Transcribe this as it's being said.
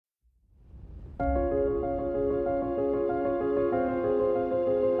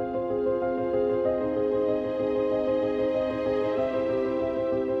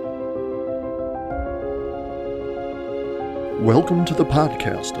Welcome to the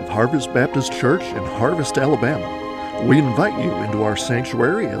podcast of Harvest Baptist Church in Harvest, Alabama. We invite you into our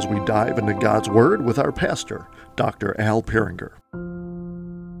sanctuary as we dive into God's Word with our pastor, Dr. Al Peringer.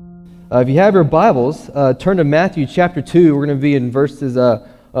 If you have your Bibles, turn to Matthew chapter 2. We're going to be in verses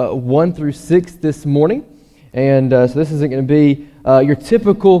 1 through 6 this morning. And so this isn't going to be your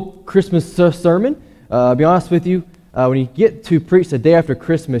typical Christmas sermon. I'll be honest with you, when you get to preach the day after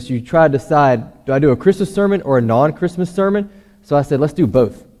Christmas, you try to decide, do I do a Christmas sermon or a non-Christmas sermon? So I said, let's do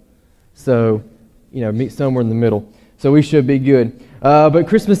both. So, meet somewhere in the middle. So we should be good. But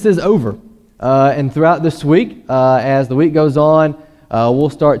Christmas is over. And throughout this week, as the week goes on, we'll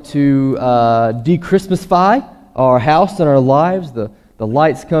start to de-Christmasify our house and our lives. The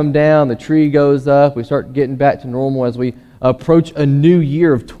lights come down, the tree goes up, we start getting back to normal as we approach a new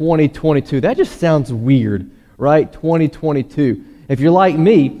year of 2022. That just sounds weird, right? 2022. If you're like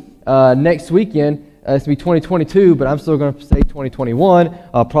me, next weekend, it's going to be 2022, but I'm still going to say 2021.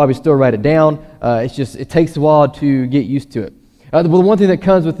 I'll probably still write it down. It takes a while to get used to it. The one thing that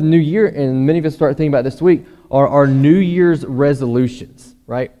comes with the new year, and many of us start thinking about this week, are our New Year's resolutions,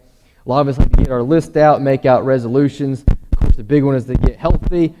 right? A lot of us like to get our list out, make out resolutions. Of course, the big one is to get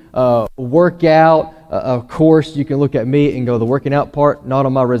healthy, work out. Of course, you can look at me and go, the working out part, not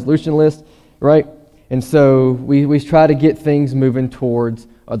on my resolution list, right? And so we try to get things moving towards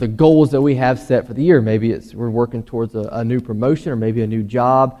the goals that we have set for the year. Maybe we're working towards a new promotion or maybe a new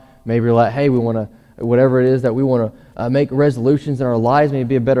job. Maybe we're like, hey, we want to, whatever it is that we want to make resolutions in our lives, maybe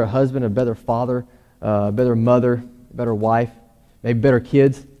be a better husband, a better father, a better mother, a better wife, maybe better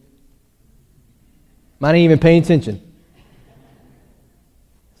kids. Mine ain't even paying attention.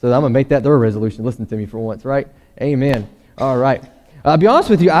 So I'm going to make that their resolution. Listen to me for once, right? Amen. All right. I'll be honest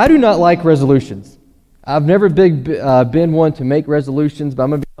with you, I do not like resolutions. I've never been one to make resolutions, but I'm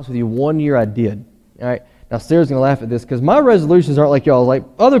going to be honest with you, 1 year I did. All right. Now, Sarah's going to laugh at this because my resolutions aren't like y'all. Like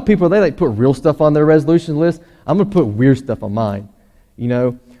other people, they like put real stuff on their resolution list. I'm going to put weird stuff on mine,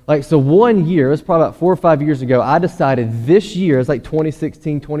 So 1 year, it's probably about 4 or 5 years ago, I decided this year, it's like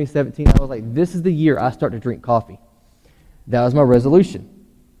 2016, 2017, I was like, this is the year I start to drink coffee. That was my resolution,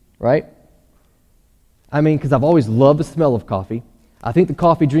 right? I mean, because I've always loved the smell of coffee. I think the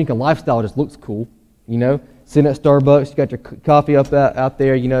coffee drinking lifestyle just looks cool, Sitting at Starbucks, you got your coffee up out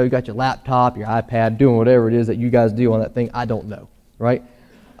there, you got your laptop, your iPad, doing whatever it is that you guys do on that thing, I don't know, right?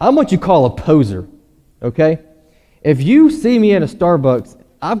 I'm what you call a poser, okay? If you see me in a Starbucks,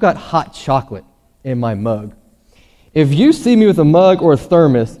 I've got hot chocolate in my mug. If you see me with a mug or a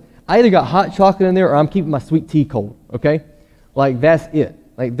thermos, I either got hot chocolate in there or I'm keeping my sweet tea cold, okay? Like, that's it.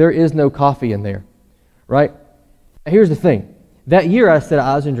 Like, there is no coffee in there, right? Here's the thing. That year I said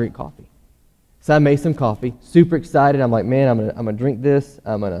I was going to drink coffee. So I made some coffee, super excited. I'm like, man, I'm gonna drink this.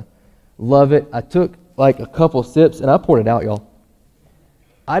 I'm going to love it. I took like a couple sips and I poured it out, y'all.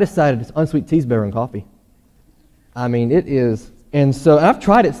 I decided unsweet tea is better than coffee. I mean, it is. And so I've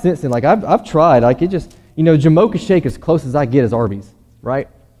tried it since then. Like I've tried, like it just, Jamocha shake as close as I get is Arby's, right?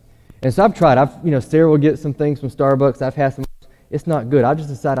 And so I've tried. Sarah will get some things from Starbucks. I've had some. It's not good. I just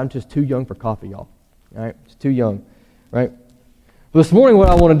decided I'm just too young for coffee, y'all. All right, just too young, right? But this morning, what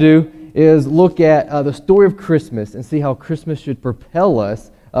I want to do is look at the story of Christmas and see how Christmas should propel us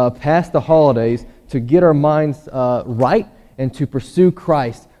past the holidays to get our minds right and to pursue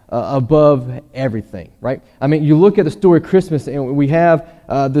Christ above everything, right? I mean, you look at the story of Christmas and we have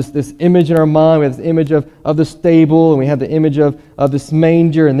this image in our mind. We have this image of the stable and we have the image of this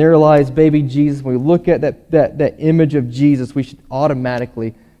manger and there lies baby Jesus. When we look at that image of Jesus, we should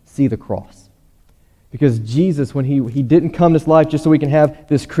automatically see the cross. Because Jesus, when he didn't come to this life just so we can have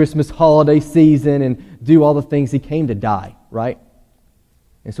this Christmas holiday season and do all the things, he came to die, right?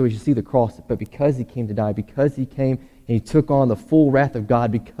 And so we should see the cross. But because he came to die, because he came and he took on the full wrath of God,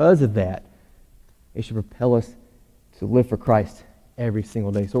 because of that, it should propel us to live for Christ every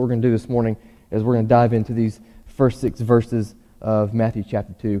single day. So what we're going to do this morning is we're going to dive into these first 6 verses of Matthew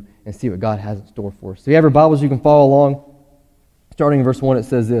chapter 2 and see what God has in store for us. So you have your Bibles, you can follow along. Starting in verse 1, it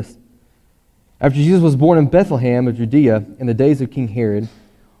says this. After Jesus was born in Bethlehem of Judea in the days of King Herod,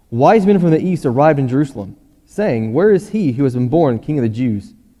 wise men from the east arrived in Jerusalem, saying, "Where is he who has been born King of the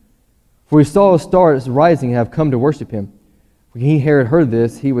Jews? For we saw a star as rising and have come to worship him." When King Herod heard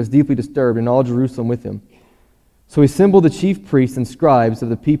this, he was deeply disturbed, and all Jerusalem with him. So he assembled the chief priests and scribes of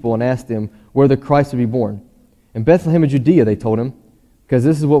the people and asked them where the Christ would be born. "In Bethlehem of Judea," they told him, "because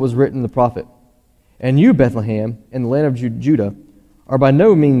this is what was written in the prophet. And you, Bethlehem, in the land of Judah, are by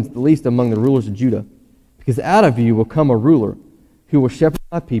no means the least among the rulers of Judah, because out of you will come a ruler who will shepherd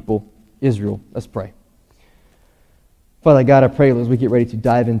my people, Israel." Let's pray. Father God, I pray as we get ready to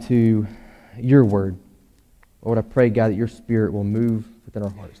dive into your word, Lord, I pray, God, that your Spirit will move within our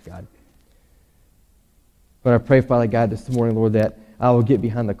hearts, God. But I pray, Father God, this morning, Lord, that I will get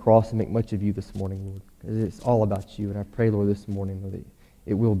behind the cross and make much of you this morning, Lord. Because it's all about you. And I pray, Lord, this morning, Lord, that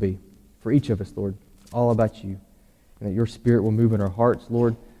it will be for each of us, Lord, all about you. And that your Spirit will move in our hearts,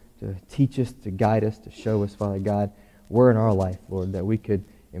 Lord, to teach us, to guide us, to show us, Father God, where in our life, Lord, that we could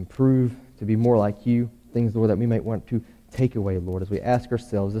improve to be more like you. Things, Lord, that we might want to take away, Lord, as we ask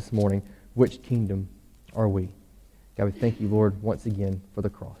ourselves this morning, which kingdom are we? God, we thank you, Lord, once again for the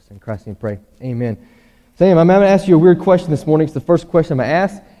cross. In Christ's name we pray. Amen. Sam, I'm going to ask you a weird question this morning. It's the first question I'm going to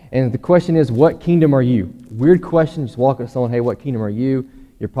ask, and the question is, what kingdom are you? Weird question. Just walk up to someone, hey, what kingdom are you?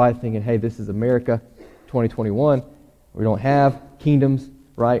 You're probably thinking, hey, this is America, 2021. We don't have kingdoms,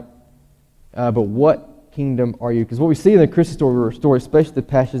 right? But what kingdom are you? Because what we see in the Christmas story, especially the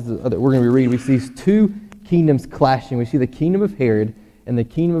passages that we're going to be reading, we see two kingdoms clashing. We see the kingdom of Herod and the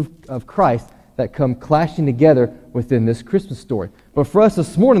kingdom of Christ that come clashing together within this Christmas story. But for us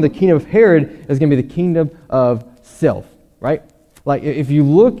this morning, the kingdom of Herod is going to be the kingdom of self, right? Like if you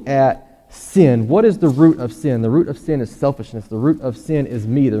look at sin, what is the root of sin? The root of sin is selfishness. The root of sin is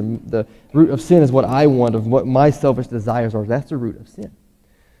me. The root of sin is what I want, of what my selfish desires are. That's the root of sin.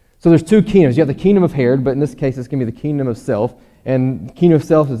 So there's two kingdoms. You have the kingdom of Herod, but in this case, it's going to be the kingdom of self. And the kingdom of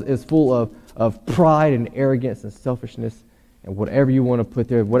self is full of pride and arrogance and selfishness and whatever you want to put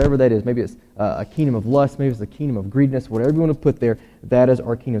there, whatever that is. Maybe it's a kingdom of lust, maybe it's a kingdom of greediness, whatever you want to put there, that is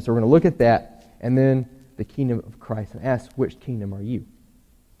our kingdom. So we're going to look at that, and then the kingdom of Christ, and ask, which kingdom are you?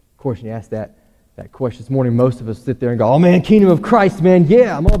 Of course, when you ask that question this morning, most of us sit there and go, oh man, kingdom of Christ, man,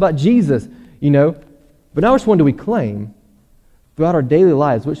 yeah, I'm all about Jesus, you know. But now which one do we claim? Throughout our daily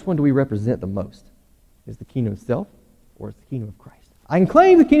lives, which one do we represent the most? Is the kingdom of self, or is the kingdom of Christ? I can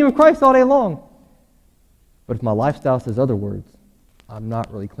claim the kingdom of Christ all day long, but if my lifestyle says other words, I'm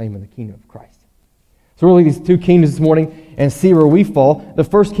not really claiming the kingdom of Christ. So we're going to look at these two kingdoms this morning and see where we fall. The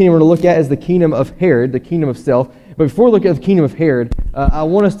first kingdom we're going to look at is the kingdom of Herod, the kingdom of self. But before we look at the kingdom of Herod, I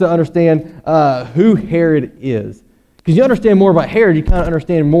want us to understand who Herod is. Because you understand more about Herod, you kind of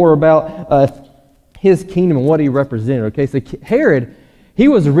understand more about his kingdom and what he represented. Okay, so Herod, he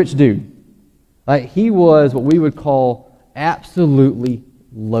was a rich dude. He was what we would call absolutely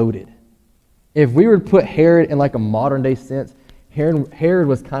loaded. If we were to put Herod in like a modern day sense, Herod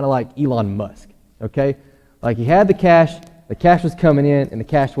was kind of like Elon Musk, okay? Like he had the cash was coming in, and the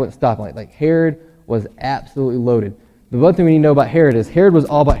cash wasn't stopping. Like Herod was absolutely loaded. The one thing we need to know about Herod is Herod was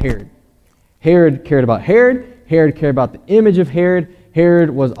all about Herod. Herod cared about Herod. Herod cared about the image of Herod. Herod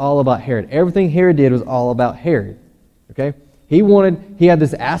was all about Herod. Everything Herod did was all about Herod, okay? He had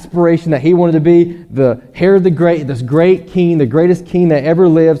this aspiration that he wanted to be the Herod the Great, this great king, the greatest king that ever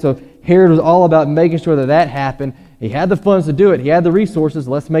lived. So Herod was all about making sure that happened. He had the funds to do it. He had the resources.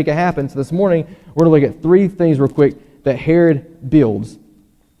 Let's make it happen. So this morning, we're going to look at three things real quick that Herod builds.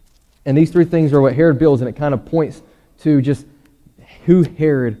 And these three things are what Herod builds, and it kind of points to just who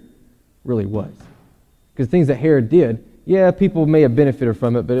Herod really was. Because things that Herod did, yeah, people may have benefited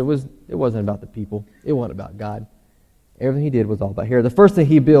from it, but it wasn't about the people. It wasn't about God. Everything he did was all about Herod. The first thing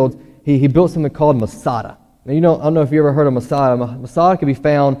he builds, he built something called Masada. Now, I don't know if you ever heard of Masada. Masada can be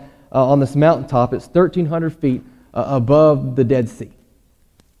found on this mountaintop. It's 1,300 feet above the Dead Sea,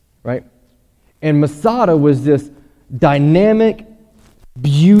 right? And Masada was this dynamic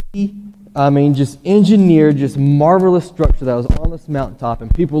beauty, just engineered, just marvelous structure that was on this mountaintop,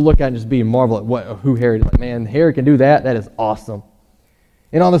 and people look at it and just be marveled at who Herod is. Like, man, Herod can do that? That is awesome.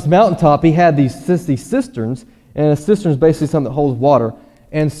 And on this mountaintop, he had these cisterns, and a cistern is basically something that holds water.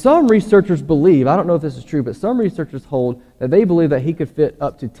 And some researchers believe, I don't know if this is true, but some researchers hold that they believe that he could fit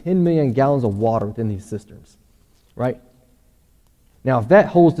up to 10 million gallons of water within these cisterns, right? Now, if that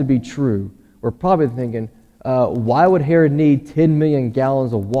holds to be true, we're probably thinking, why would Herod need 10 million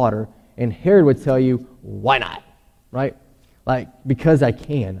gallons of water? And Herod would tell you, why not, right? Like, because I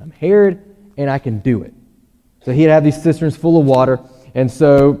can. I'm Herod, and I can do it. So he'd have these cisterns full of water, and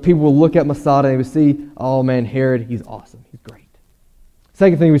so people would look at Masada and they would see, oh man, Herod, he's awesome. He's great.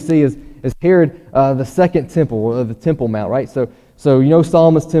 Second thing we see is Herod, the second temple, or the Temple Mount, right? So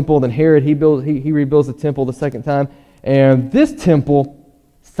Solomon's temple, then Herod, he rebuilds the temple the second time. And this temple,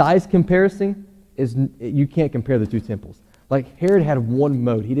 size comparison, you can't compare the two temples. Like Herod had one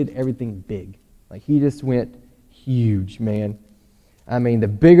mode. He did everything big. Like he just went huge, man. The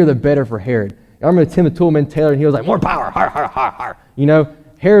bigger the better for Herod. I remember Tim the Toolman Taylor, and he was like, more power, har, har, har, har.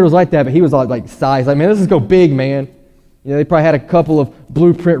 Herod was like that, but he was like size. Like, man, let's just go big, man. They probably had a couple of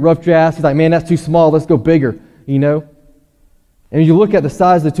blueprint rough drafts. He's like, man, that's too small. Let's go bigger, And you look at the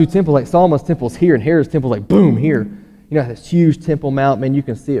size of the two temples, like Solomon's temple's here, and Herod's temple's like, boom, here. This huge Temple Mount, man, you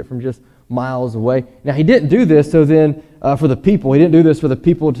can see it from just miles away. Now, he didn't do this so then for the people. He didn't do this for the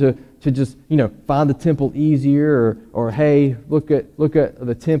people to just, find the temple easier or hey, look at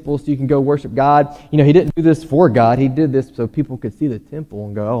the temple so you can go worship God. He didn't do this for God. He did this so people could see the temple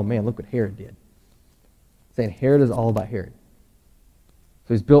and go, oh man, look what Herod did. Saying Herod is all about Herod.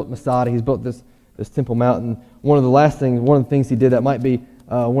 So he's built Masada. He's built this Temple Mountain. One of the things he did that might be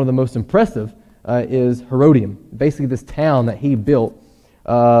one of the most impressive is Herodium, basically this town that he built.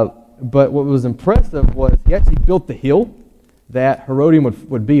 But what was impressive was he actually built the hill that Herodium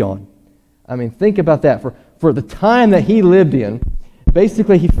would be on. I mean, think about that. For the time that he lived in,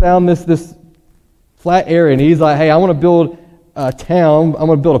 basically he found this flat area, and he's like, hey, I want to build a town. I'm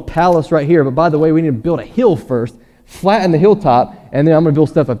going to build a palace right here. But by the way, we need to build a hill first, flatten the hilltop, and then I'm going to build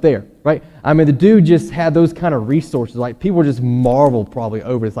stuff up there, right? I mean, the dude just had those kind of resources. Like, people just marvel probably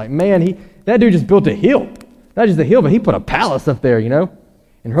over it. It's like, man, that dude just built a hill. Not just a hill, but he put a palace up there, And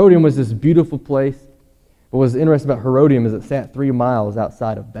Herodium was this beautiful place. But what's interesting about Herodium is it sat 3 miles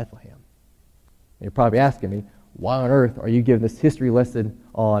outside of Bethlehem. And you're probably asking me, why on earth are you giving this history lesson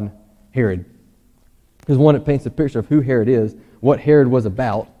on Herod? Because one, it paints a picture of who Herod is, what Herod was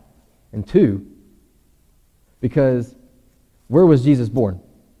about, and two, because where was Jesus born?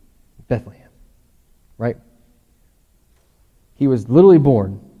 Bethlehem, right? He was literally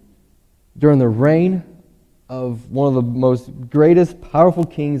born during the reign of one of the most greatest, powerful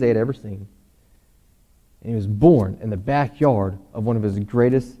kings they had ever seen. And he was born in the backyard of one of his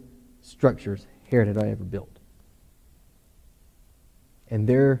greatest structures Herod had ever built. And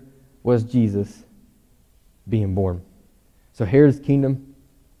there was Jesus being born. So Herod's kingdom,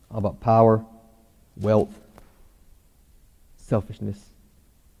 all about power, wealth, selfishness,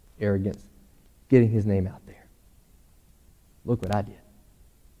 arrogance, getting his name out there. Look what I did.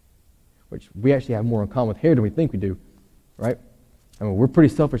 Which we actually have more in common with Herod than we think we do, right? I mean, we're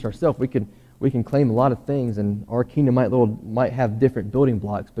pretty selfish ourselves. We can claim a lot of things, and our kingdom might have different building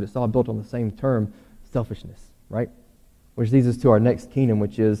blocks, but it's all built on the same term, selfishness, right? Which leads us to our next kingdom,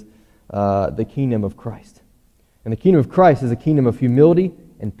 which is the kingdom of Christ. And the kingdom of Christ is a kingdom of humility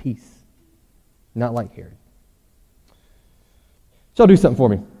and peace, not like Herod. So I'll do something for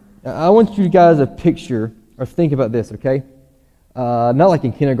me. I want you guys to picture or think about this, okay? Not like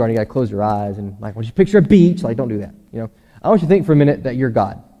in kindergarten, you got to close your eyes and like, once you picture a beach, like don't do that. I want you to think for a minute that you're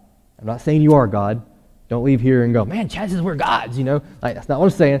God. I'm not saying you are God. Don't leave here and go, man, chances we're gods, Like, that's not what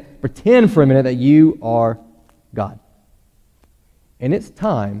I'm saying. Pretend for a minute that you are God. And it's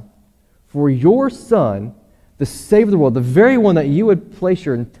time for your Son, the Savior of the world, the very one that you would place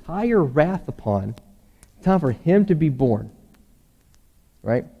your entire wrath upon, time for him to be born.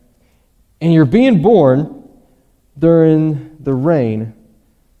 Right? And you're being born during the reign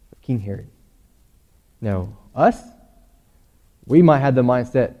of King Herod. Now, us, we might have the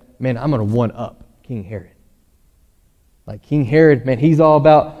mindset, man, I'm going to one-up King Herod. Like King Herod, man, he's all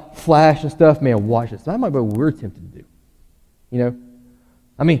about flash and stuff. Man, watch this. That might be what we're tempted to do.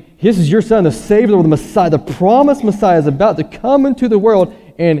 I mean, this is your Son, the Savior, the Messiah. The promised Messiah is about to come into the world.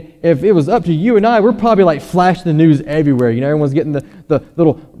 And if it was up to you and I, we're probably like flashing the news everywhere. Everyone's getting the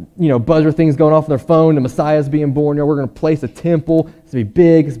little, buzzer things going off on their phone. The Messiah's being born. We're going to place a temple. It's going to be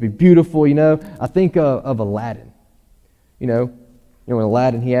big. It's going to be beautiful. I think of Aladdin. When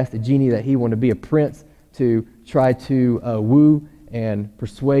Aladdin, he asked the genie that he wanted to be a prince to try to woo and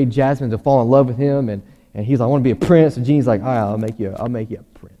persuade Jasmine to fall in love with him. And he's like, I want to be a prince. And genie's like, all right, I'll make you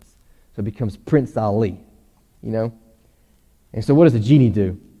a prince. So it becomes Prince Ali, And so what does the genie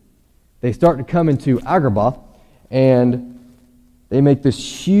do? They start to come into Agrabah, and they make this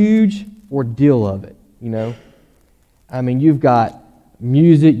huge ordeal of it, I mean, you've got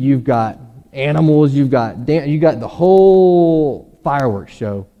music, you've got animals, you've got the whole fireworks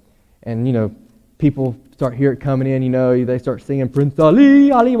show. And, people start hear it coming in, they start singing Prince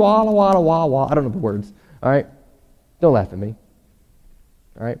Ali, Ali, walla, walla, wah, wah. I don't know the words, all right? Don't laugh at me,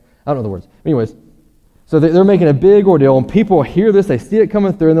 all right? I don't know the words. Anyways, so they're making a big ordeal, and people hear this, they see it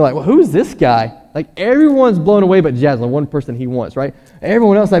coming through, and they're like, well, who's this guy? Like, everyone's blown away but Jasmine, one person he wants, right?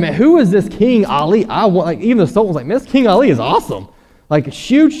 Everyone else like, man, who is this King Ali? Even the Sultan's like, man, this King Ali is awesome. Like, a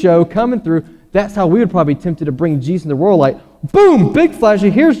huge show coming through. That's how we would probably be tempted to bring Jesus in the world, like, boom, big flash,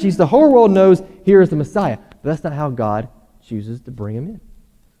 here's Jesus. The whole world knows here is the Messiah. But that's not how God chooses to bring him in,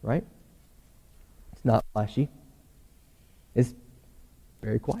 right? It's not flashy. It's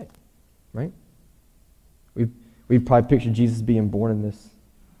very quiet, right? We've probably pictured Jesus being born in this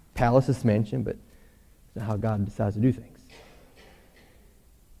palace, this mansion, but it's not how God decides to do things.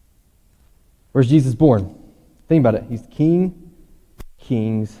 Where's Jesus born? Think about it. He's King of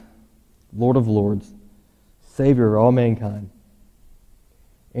Kings, Lord of Lords, Savior of all mankind.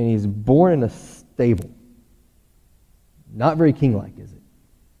 and he's born in a stable. Not very king-like, is it?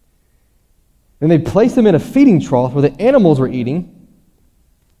 Then they place him in a feeding trough where the animals were eating.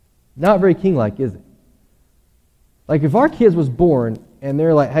 Not very king-like, is it? Like if our kids was born and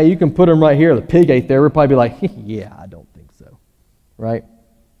they're like, hey, you can put him right here, the pig ate there, we'd probably be like, yeah, I don't think so. Right?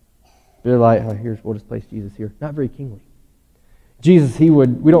 They're like, oh, we'll just place Jesus here. Not very kingly. Jesus, we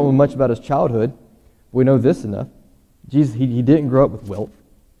don't know much about his childhood. We know this enough. Jesus, he didn't grow up with wealth.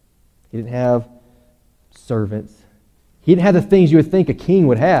 He didn't have servants. He didn't have the things you would think a king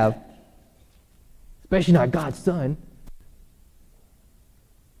would have, especially not God's son.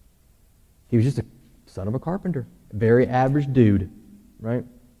 He was just a son of a carpenter, a very average dude, right?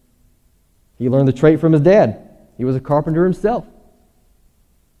 He learned the trait from his dad. He was a carpenter himself.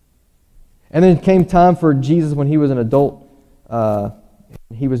 And then came time for Jesus when he was an adult.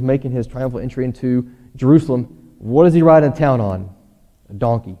 He was making his triumphal entry into Jerusalem. What does he ride in town on? A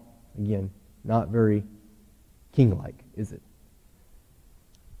donkey. Again, not very king-like, is it?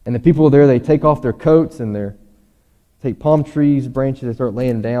 And the people there, they take off their coats and they take palm trees, branches, they start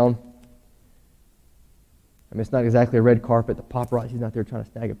laying down. I mean, it's not exactly a red carpet. The paparazzi's not there trying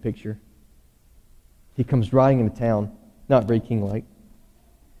to snag a picture. He comes riding into town, not very king-like.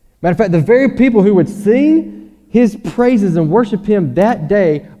 Matter of fact, the very people who would sing his praises and worship him that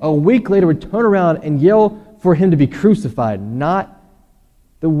day, a week later would turn around and yell for him to be crucified, not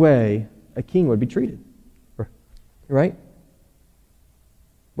the way a king would be treated. Right?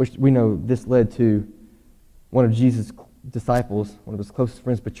 Which we know this led to one of Jesus' disciples, one of his closest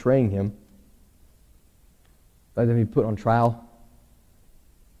friends, betraying him. Let him be put on trial,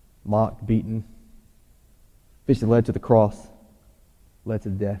 mocked, beaten, which led to the cross, led to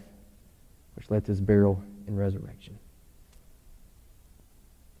death, which led to his burial and resurrection.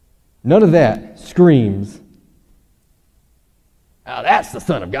 None of that screams, oh, that's the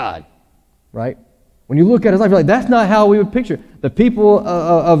Son of God, right? When you look at his life, you're like, that's not how we would picture. The people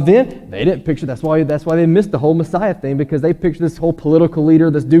of then, they didn't picture. That's why they missed the whole Messiah thing, because they pictured this whole political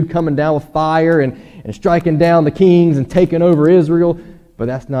leader, this dude coming down with fire and striking down the kings and taking over Israel. But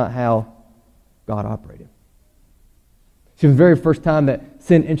that's not how God operated. So the very first time that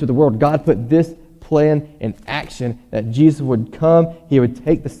sin entered the world, God put this plan in action, that Jesus would come, he would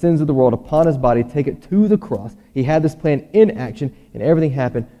take the sins of the world upon his body, take it to the cross. He had this plan in action, and everything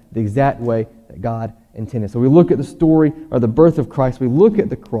happened the exact way that God intended. So we look at the story or the birth of Christ, we look at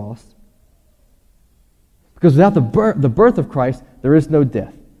the cross, because without the birth of Christ, there is no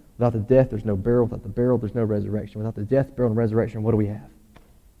death. Without the death, there's no burial. Without the burial, there's no resurrection. Without the death, burial, and resurrection, what do we have?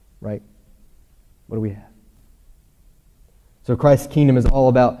 Right? What do we have? So Christ's kingdom is all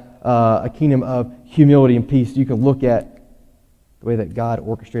about a kingdom of humility and peace. You can look at the way that God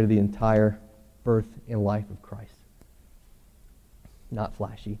orchestrated the entire birth and life of Christ. Not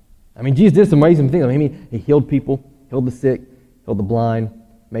flashy. I mean, Jesus did some amazing things. I mean, he healed people, healed the sick, healed the blind,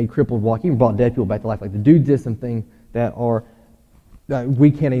 made crippled walk, even brought dead people back to life. Like the dude did some things that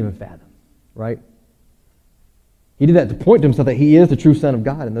we can't even fathom, right? He did that to point to himself that he is the true Son of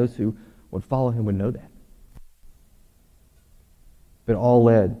God, and those who would follow him would know that. But it all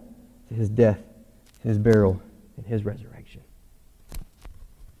led to his death, his burial, and his resurrection.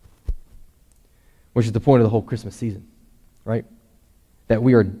 Which is the point of the whole Christmas season, right? That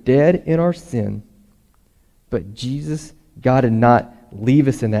we are dead in our sin, but Jesus, God did not leave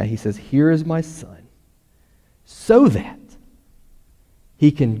us in that. He says, here is my son, so that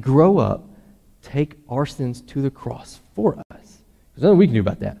he can grow up, take our sins to the cross for us. There's nothing we can do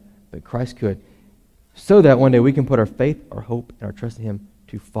about that, but Christ could. So that one day we can put our faith, our hope, and our trust in him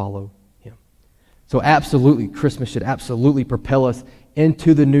to follow him. So absolutely, Christmas should absolutely propel us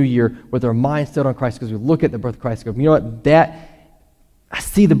into the new year with our mind set on Christ, because we look at the birth of Christ and go, you know what, I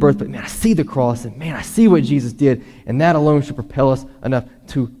see the birth, but man, I see the cross, and man, I see what Jesus did, and that alone should propel us enough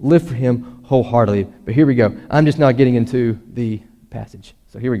to live for him wholeheartedly. But here we go. I'm just now getting into the passage.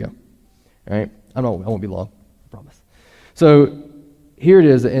 So here we go. All right? I won't be long, I promise. So here it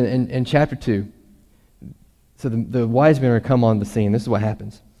is in chapter 2. So the wise men are come on the scene. This is what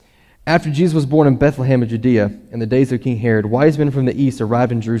happens. After Jesus was born in Bethlehem of Judea in the days of King Herod, wise men from the east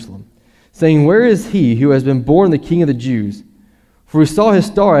arrived in Jerusalem, saying, where is he who has been born the King of the Jews? For we saw his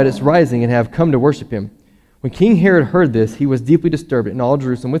star at its rising and have come to worship him. When King Herod heard this, he was deeply disturbed, and all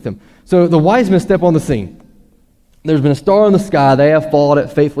Jerusalem with him. So the wise men step on the scene. There's been a star in the sky. They have followed it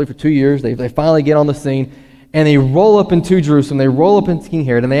faithfully for 2 years. They finally get on the scene, and they roll up into Jerusalem. They roll up into King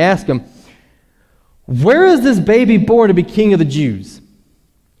Herod, and they ask him, where is this baby born to be king of the Jews?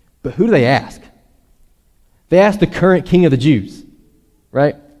 But who do they ask? They ask the current king of the Jews,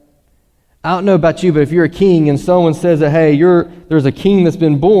 right? I don't know about you, but if you're a king and someone says that, hey, there's a king that's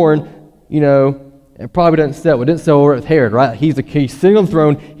been born, it probably doesn't sit. Well, it didn't sit over with Herod, right? He's sitting on the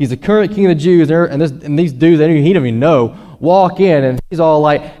throne. He's the current king of the Jews, and these dudes, he don't even know, walk in, and he's all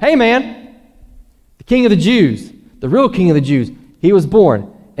like, hey, man, the king of the Jews, the real king of the Jews, he was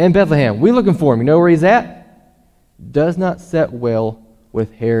born in Bethlehem. We're looking for him. You know where he's at? Does not set well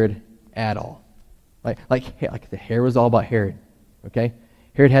with Herod at all. Like the Herod was all about Herod, okay?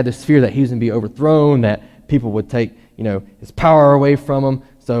 Herod had this fear that he was going to be overthrown, that people would take, his power away from him.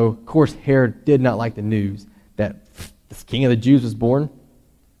 So, of course, Herod did not like the news that this king of the Jews was born.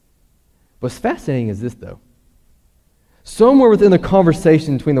 What's fascinating is this, though. Somewhere within the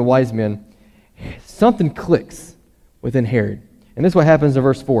conversation between the wise men, something clicks within Herod. And this is what happens in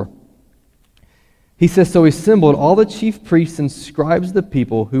verse 4. He says, so he assembled all the chief priests and scribes of the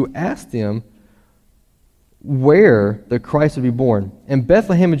people, who asked him where the Christ would be born. In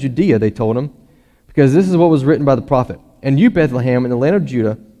Bethlehem of Judea, they told him, because this is what was written by the prophet. And you, Bethlehem, in the land of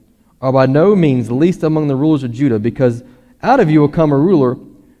Judah, are by no means least among the rulers of Judah, because out of you will come a ruler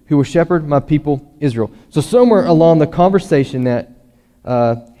who will shepherd my people Israel. So somewhere along the conversation that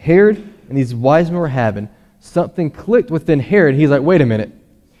Herod and these wise men were having, something clicked within Herod. He's like, wait a minute.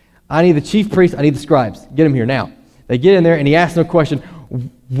 I need the chief priests. I need the scribes. Get them here now. They get in there, and he asks them a question.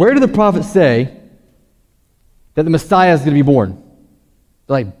 Where did the prophet say that the Messiah is going to be born?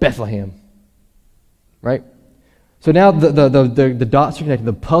 They're like, Bethlehem. Right? So now the dots are connected.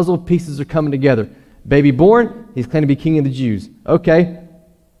 The puzzle pieces are coming together. Baby born, he's claiming to be king of the Jews. Okay.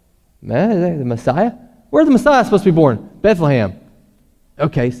 The Messiah? Where's the Messiah supposed to be born? Bethlehem.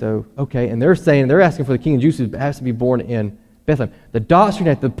 Okay. And they're asking for the king of the Jews who has to be born in Bethlehem. The dots are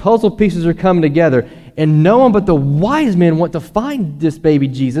connected. The puzzle pieces are coming together. And no one but the wise men want to find this baby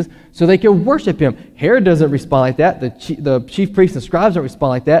Jesus so they can worship him. Herod doesn't respond like that. The chief priests and scribes don't respond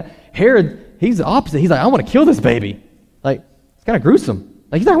like that. Herod, he's the opposite. He's like, I want to kill this baby. Like, it's kind of gruesome.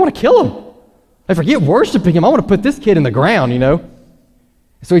 Like, he's like, I want to kill him. I forget worshiping him. I want to put this kid in the ground,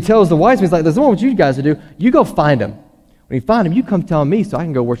 So he tells the wise men, he's like, there's one what you guys to do. You go find him. When you find him, you come tell me so I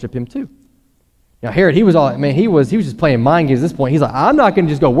can go worship him too. Now, Herod, he was just playing mind games at this point. He's like, I'm not going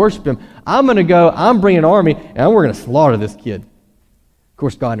to just go worship him. I'm going to go, I'm bringing an army, and we're going to slaughter this kid. Of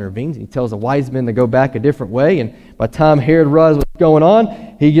course, God intervenes, and he tells the wise men to go back a different way, and by the time Herod realizes what's going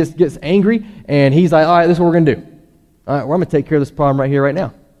on, he gets angry, and he's like, all right, this is what we're going to do. All right, well, I'm going to take care of this problem right here, right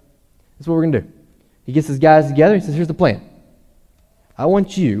now. That's what we're going to do. He gets his guys together, he says, here's the plan. I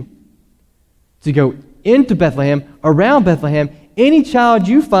want you to go into Bethlehem, around Bethlehem. Any child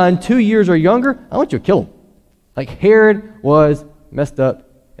you find 2 years or younger, I want you to kill him. Like Herod was messed up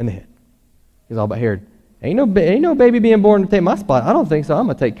in the head. He's all about Herod. Ain't no baby being born to take my spot. I don't think so. I'm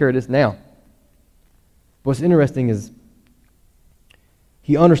going to take care of this now. What's interesting is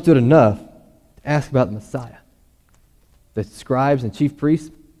he understood enough to ask about the Messiah. The scribes and chief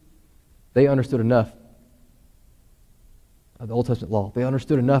priests, they understood enough of the Old Testament law. They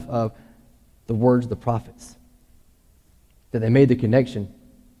understood enough of the words of the prophets that they made the connection.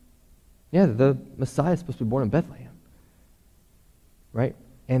 Yeah, the Messiah is supposed to be born in Bethlehem. Right?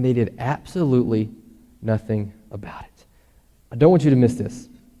 And they did absolutely nothing about it. I don't want you to miss this.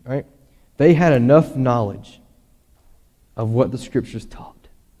 Right? They had enough knowledge of what the Scriptures taught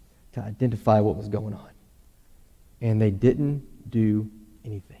to identify what was going on. And they didn't do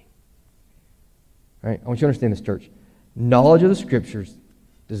anything. Right? I want you to understand this, church. Knowledge of the Scriptures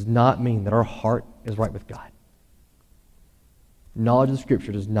does not mean that our heart is right with God. Knowledge of the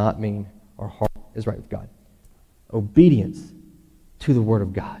Scripture does not mean our heart is right with God. Obedience to the Word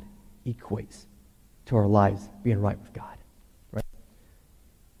of God equates to our lives being right with God. Right?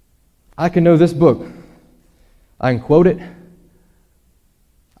 I can know this book. I can quote it.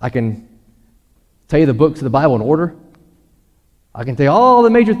 I can tell you the books of the Bible in order. I can tell you all the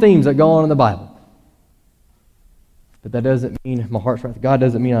major themes that go on in the Bible. But that doesn't mean my heart's right with God.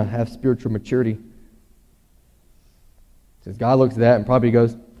 Doesn't mean I have spiritual maturity. Since God looks at that and probably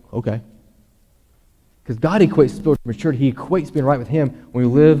goes, okay. Because God equates spiritual maturity. He equates being right with Him when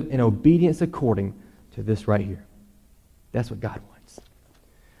we live in obedience according to this right here. That's what God wants.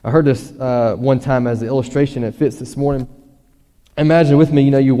 I heard this one time as an illustration. It fits this morning. Imagine with me,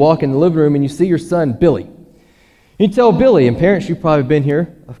 you walk in the living room and you see your son, Billy. You tell Billy, and parents, you've probably been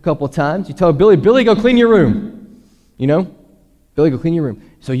here a couple of times. You tell Billy, go clean your room. Billy, go clean your room.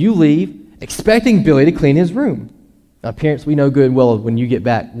 So you leave expecting Billy to clean his room. Now, parents, we know good and well when you get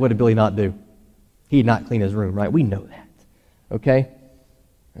back, what did Billy not do? He did not clean his room, right? We know that. Okay?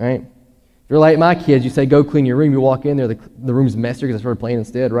 All right? If you're like my kids, you say, go clean your room. You walk in there, the room's messier because I started playing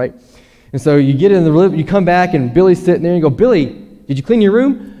instead, right? And so you get in the room, you come back, and Billy's sitting there, and you go, Billy, did you clean your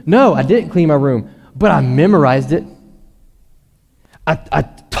room? No, I didn't clean my room, but I memorized it. I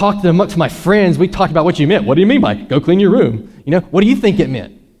talked amongst my friends. We talked about what you meant. What do you mean by go clean your room? What do you think it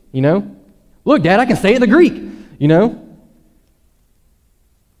meant? Look, Dad, I can say it in the Greek,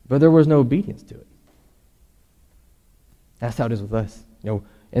 But there was no obedience to it. That's how it is with us.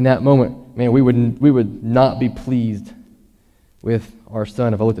 In that moment, man, we would not be pleased with our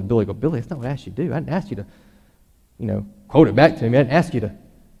son if I looked at Billy and go, Billy, that's not what I asked you to do. I didn't ask you to, quote it back to me. I didn't ask you to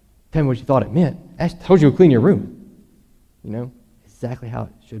tell me what you thought it meant. I told you to clean your room. Exactly how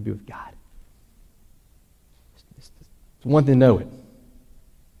it should be with God. It's one thing to know it.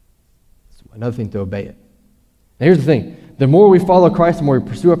 It's another thing to obey it. Now here's the thing. The more we follow Christ, the more we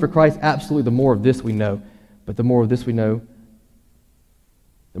pursue after Christ, absolutely the more of this we know. But the more of this we know,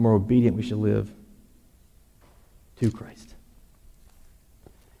 the more obedient we should live to Christ.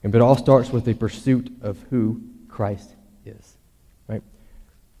 But it all starts with the pursuit of who Christ is. Right?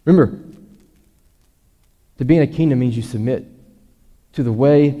 Remember, to be in a kingdom means you submit to the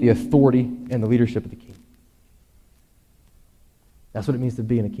way, the authority, and the leadership of the king. That's what it means to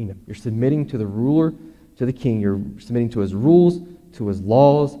be in a kingdom. You're submitting to the ruler, to the king. You're submitting to his rules, to his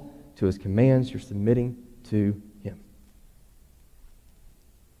laws, to his commands. You're submitting to him.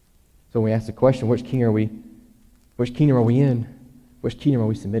 So when we ask the question, which kingdom are we in? Which kingdom are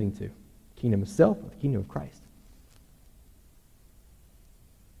we submitting to? The kingdom of self or the kingdom of Christ?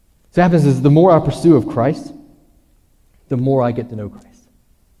 So what happens is the more I pursue of Christ, the more I get to know Christ.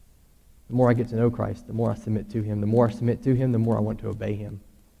 The more I get to know Christ, the more I submit to him. The more I submit to him, the more I want to obey him.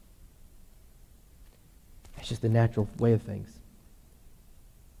 It's just the natural way of things.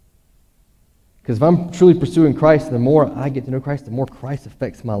 Because if I'm truly pursuing Christ, the more I get to know Christ, the more Christ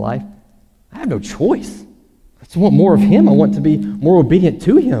affects my life. I have no choice. I just want more of him. I want to be more obedient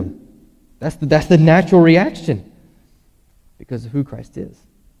to him. That's the natural reaction because of who Christ is.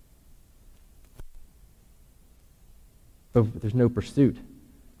 But if there's no pursuit,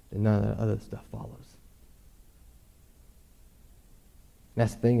 then none of that other stuff follows. And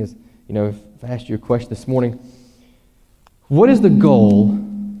that's the thing is, if I asked you a question this morning, what is the goal?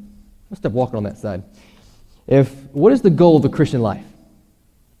 Let's stop walking on that side. What is the goal of the Christian life?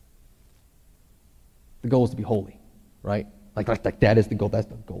 The goal is to be holy, right? Like that is the goal. That's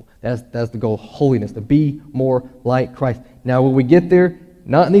the goal. That's the goal. Holiness, to be more like Christ. Now, will we get there?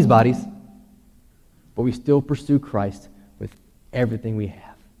 Not in these bodies, but we still pursue Christ with everything we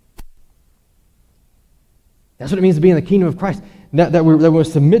have. That's what it means to be in the kingdom of Christ. That we're going to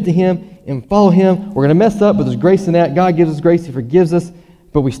submit to him and follow him. We're going to mess up, but there's grace in that. God gives us grace. He forgives us.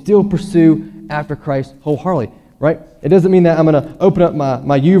 But we still pursue after Christ wholeheartedly, right? It doesn't mean that I'm going to open up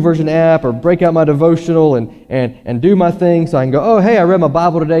my YouVersion app or break out my devotional and do my thing so I can go, oh, hey, I read my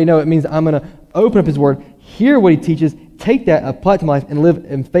Bible today. No, it means I'm going to open up his word, hear what he teaches, take that, apply it to my life, and live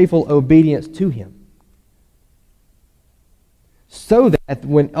in faithful obedience to him. So that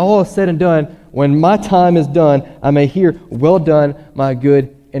when all is said and done, when my time is done, I may hear, well done, my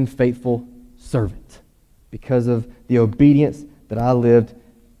good and faithful servant, because of the obedience that I lived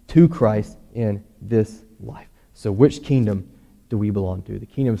to Christ in this life. So which kingdom do we belong to? The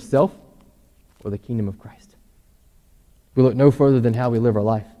kingdom of self or the kingdom of Christ? We look no further than how we live our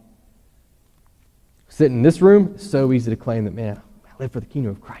life. Sitting in this room, it's so easy to claim that, man, I live for the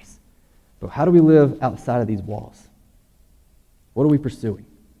kingdom of Christ. But how do we live outside of these walls? What are we pursuing?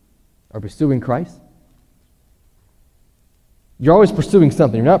 Are we pursuing Christ? You're always pursuing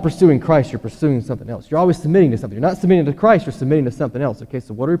something. You're not pursuing Christ, you're pursuing something else. You're always submitting to something. You're not submitting to Christ, you're submitting to something else. Okay,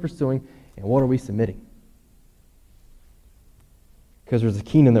 so what are we pursuing and what are we submitting? Because there's a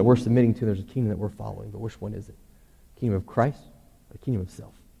kingdom that we're submitting to, there's a kingdom that we're following. But which one is it? The kingdom of Christ or the kingdom of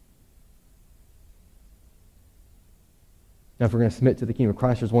self? Now, if we're going to submit to the kingdom of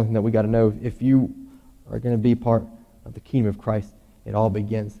Christ, there's one thing that we got to know. If you are going to be part of the kingdom of Christ, it all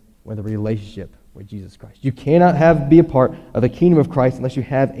begins with a relationship with Jesus Christ. You cannot be a part of the kingdom of Christ unless you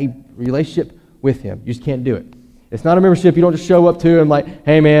have a relationship with him. You just can't do it. It's not a membership. You don't just show up to him like,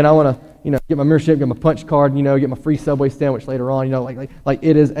 hey man, I want to, get my membership, get my punch card, get my free Subway sandwich later on. Like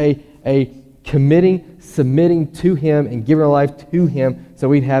it is a committing, submitting to him and giving our life to him so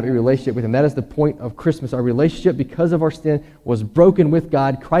we'd have a relationship with him. That is the point of Christmas. Our relationship, because of our sin, was broken with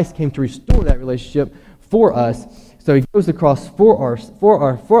God. Christ came to restore that relationship for us. So he goes to the cross for us, for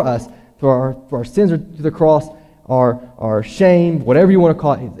our sins are to the cross, our shame, whatever you want to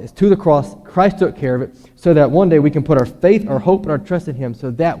call it, is to the cross. Christ took care of it so that one day we can put our faith, our hope, and our trust in him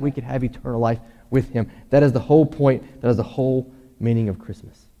so that we can have eternal life with him. That is the whole point. That is the whole meaning of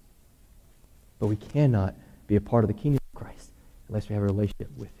Christmas. But we cannot be a part of the kingdom of Christ unless we have a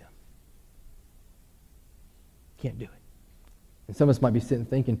relationship with him. Can't do it. And some of us might be sitting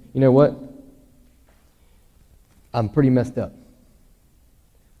thinking, you know what? I'm pretty messed up.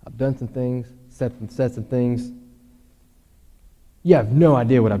 I've done some things, said some things. You have no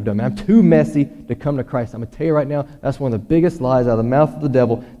idea what I've done, man. I'm too messy to come to Christ. I'm going to tell you right now, that's one of the biggest lies out of the mouth of the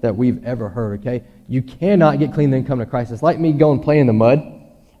devil that we've ever heard, okay? You cannot get clean and then come to Christ. It's like me going and playing in the mud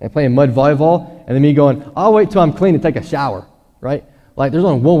and playing mud volleyball, and then me going, I'll wait till I'm clean to take a shower, right? Like, there's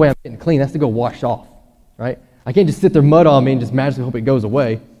only one way I'm getting clean. That's to go wash off, right? I can't just sit there mud on me and just magically hope it goes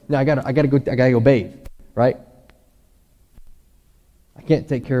away. No, I gotta go bathe, right? I can't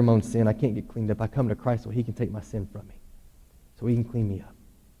take care of my own sin. I can't get cleaned up. I come to Christ so he can take my sin from me, so he can clean me up,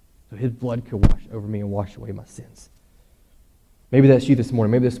 so his blood could wash over me and wash away my sins. Maybe that's you this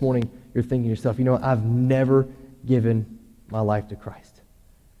morning. Maybe this morning you're thinking to yourself, you know what? I've never given my life to Christ.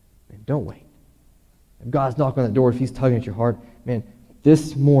 Man, don't wait. If God's knocking on the door, if he's tugging at your heart, man,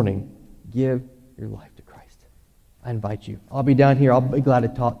 this morning, give your life to Christ. I invite you. I'll be down here. I'll be glad to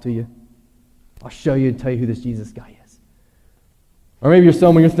talk to you. I'll show you and tell you who this Jesus guy is. Or maybe you're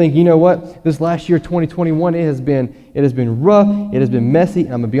someone, you're thinking, you know what? This last year, 2021, it has been rough. It has been messy.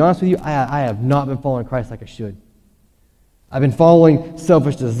 And I'm going to be honest with you, I have not been following Christ like I should. I've been following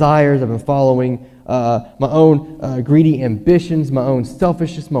selfish desires. I've been following my own greedy ambitions, my own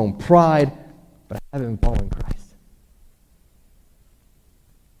selfishness, my own pride. But I haven't been following Christ.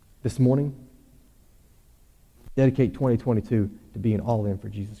 This morning, dedicate 2022 to being all in for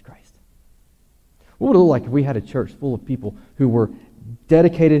Jesus Christ. What would it look like if we had a church full of people who were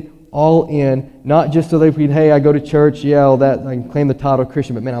dedicated, all in, not just so they could, hey, I go to church, yeah, all that, I can claim the title of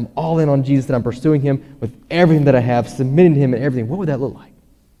Christian, but man, I'm all in on Jesus and I'm pursuing him with everything that I have, submitting to him and everything. What would that look like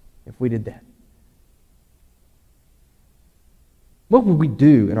if we did that? What would we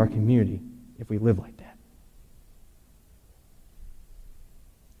do in our community if we lived like that?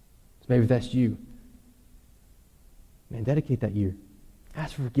 So maybe if that's you, man, dedicate that year.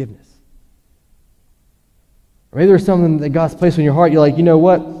 Ask for forgiveness. Or maybe there's something that God's placed in your heart. You're like, you know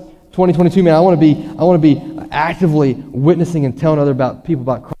what? 2022, man, I want to be actively witnessing and telling other people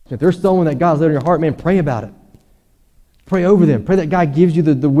about Christ. If there's someone that God's laid in your heart, man, pray about it. Pray over them. Pray that God gives you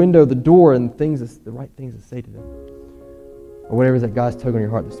the window, the door, and the right things to say to them. Or whatever it is that God's tugging on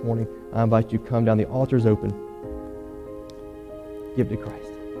your heart this morning, I invite you to come down. The altar's open. Give to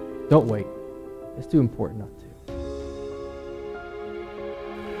Christ. Don't wait. It's too important not to.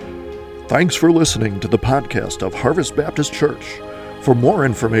 Thanks for listening to the podcast of Harvest Baptist Church. For more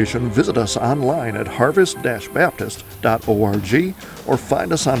information, visit us online at harvest-baptist.org or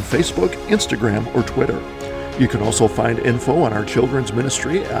find us on Facebook, Instagram, or Twitter. You can also find info on our children's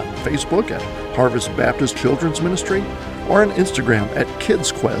ministry on Facebook at Harvest Baptist Children's Ministry or on Instagram at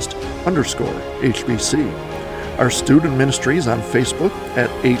kidsquest_HBC. Our student ministries on Facebook at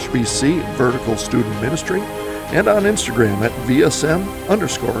HBC Vertical Student Ministry and on Instagram at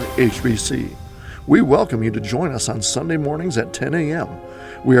VSM_HBC. We welcome you to join us on Sunday mornings at 10 a.m.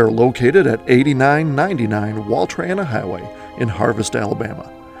 We are located at 8999 Waltrana Highway in Harvest, Alabama.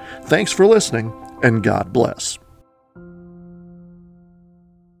 Thanks for listening, and God bless.